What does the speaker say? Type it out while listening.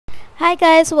Hi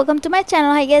guys, welcome to my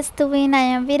channel. Hi guys, Doing. I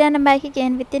am Vida and I'm back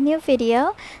again with a new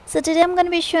video. So today I'm going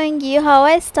to be showing you how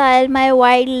I styled my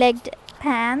wide-legged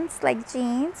pants like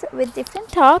jeans with different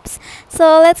tops.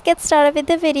 So let's get started with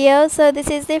the video. So this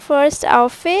is the first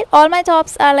outfit. All my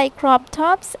tops are like crop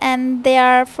tops and they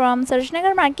are from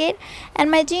Sarojinagar Market, and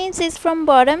my jeans is from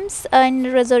Bottoms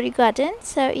in Rosary Garden.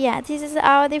 So yeah, this is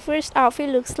how the first outfit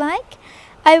looks like.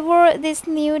 I wore these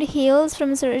nude heels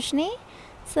from Sarojini.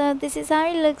 So this is how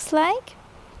it looks like.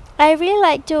 I really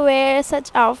like to wear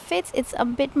such outfits. It's a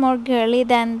bit more girly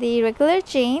than the regular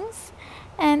jeans,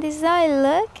 and this is how I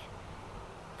look.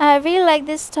 I really like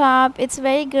this top. It's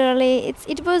very girly.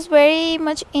 It was very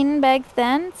much in back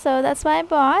then, so that's why I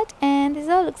bought, and this is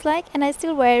how it looks like, and I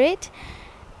still wear it.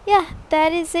 Yeah,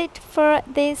 that is it for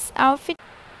this outfit.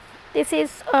 This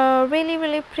is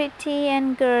really pretty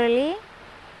and girly,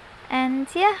 and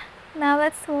yeah, now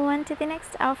let's move on to the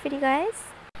next outfit, you guys.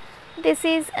 This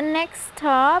is next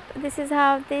top. This is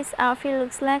how this outfit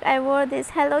looks like. I wore this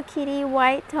Hello Kitty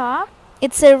white top.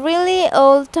 It's a really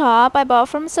old top I bought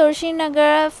from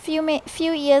Sarojinagar a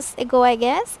few years ago, I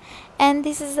guess. And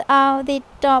this is how the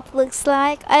top looks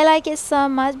like. I like it so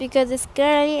much because it's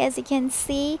girly, as you can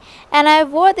see, and I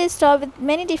wore this top with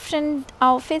many different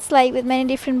outfits, like with many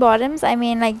different bottoms. I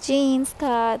mean like jeans,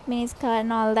 skirt, mini skirt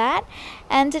and all that.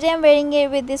 And today I'm wearing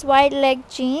it with this wide leg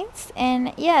jeans,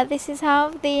 and yeah, this is how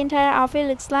the entire outfit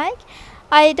looks like.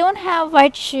 I don't have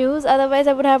white shoes, otherwise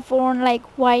I would have worn like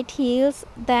white heels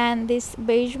than these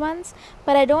beige ones,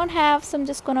 but I don't have, so I'm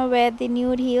just gonna wear the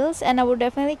nude heels, and I would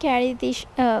definitely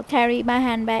carry my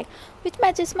handbag which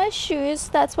matches my shoes.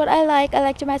 That's what I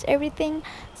like to match everything.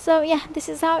 So yeah, this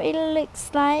is how it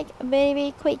looks like.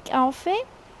 Very quick outfit.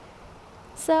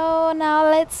 So now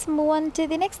let's move on to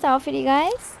the next outfit, you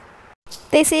guys.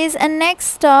 This is a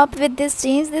next top with this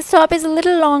jeans. This top is a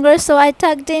little longer, so I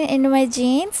tucked in into my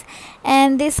jeans,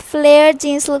 and this flared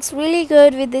jeans looks really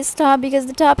good with this top because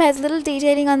the top has little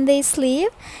detailing on the sleeve,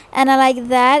 and I like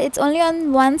that. It's only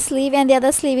on one sleeve and the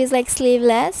other sleeve is like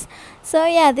sleeveless. So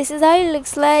yeah, this is how it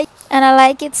looks like, and I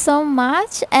like it so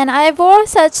much. And I wore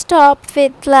such top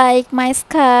with like my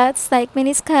skirts, like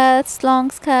mini skirts,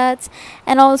 long skirts,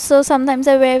 and also sometimes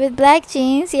I wear with black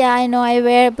jeans. Yeah, I know I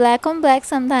wear black on black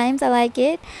sometimes. I like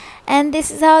it. And this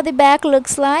is how the back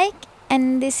looks like,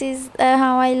 and this is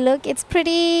how I look. It's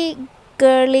pretty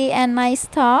girly and nice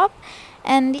top.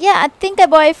 And yeah, I think I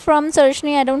bought it from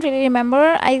Sarojini. I don't really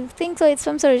remember. I think so it's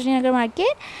from Sarojinagar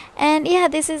Market. And yeah,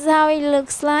 this is how it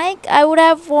looks like. I would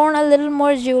have worn a little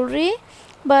more jewelry,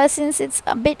 but since it's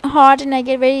a bit hot and I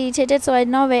get very irritated, so I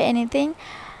don't wear anything.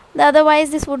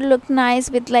 Otherwise this would look nice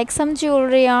with like some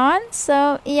jewelry on.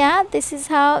 So yeah, this is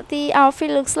how the outfit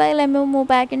looks like. Let me move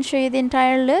back and show you the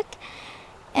entire look.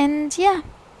 And yeah,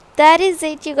 that is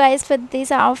it, you guys, for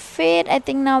this outfit. I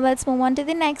think now let's move on to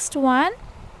the next one.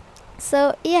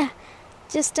 So yeah,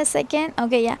 just a second.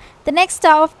 Okay, yeah, the next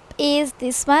top is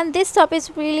this one. This top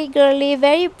is really girly,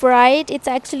 very bright. It's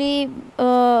actually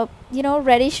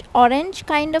reddish orange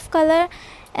kind of color,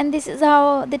 and this is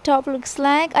how the top looks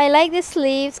like. I like the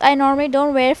sleeves. I normally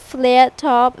don't wear flared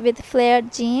top with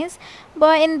flared jeans,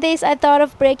 but in this I thought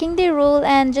of breaking the rule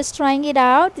and just trying it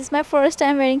out. This is my first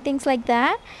time wearing things like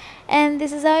that, and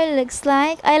this is how it looks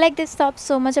like. I like this top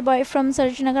so much. I bought it from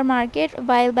Sarojinagar Market a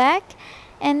while back.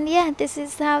 And yeah, this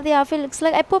is how the outfit looks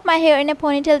like. I put my hair in a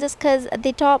ponytail just because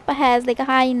the top has like a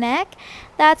high neck.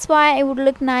 That's why it would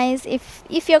look nice.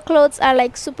 If your clothes are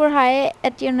like super high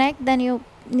at your neck, then you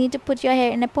need to put your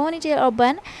hair in a ponytail or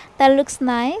bun. That looks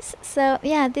nice. So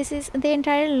yeah, this is the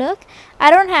entire look. I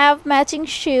don't have matching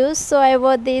shoes, so I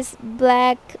wore these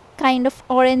black kind of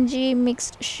orangey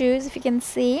mixed shoes, if you can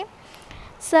see.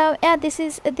 So yeah, this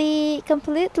is the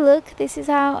complete look. This is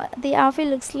how the outfit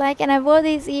looks like, and I wore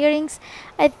these earrings.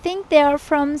 I think they are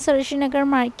from Sarojinagar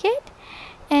Market.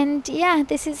 And yeah,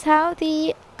 this is how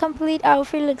the complete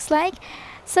outfit looks like.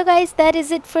 So guys, that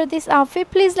is it for this outfit.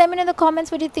 Please let me know in the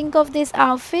comments what you think of this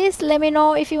outfit. Let me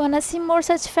know if you want to see more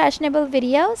such fashionable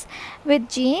videos with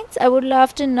jeans. I would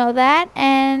love to know that.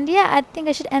 And yeah, I think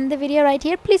I should end the video right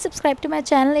here. Please subscribe to my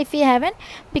channel if you haven't,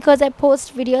 because I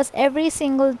post videos every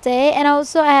single day. And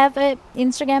also I have an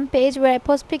Instagram page where I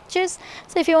post pictures.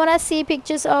 So if you want to see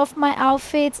pictures of my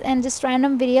outfits and just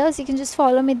random videos, you can just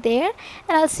follow me there.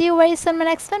 And I'll see you very soon in my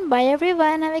next one. Bye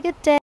everyone. Have a good day.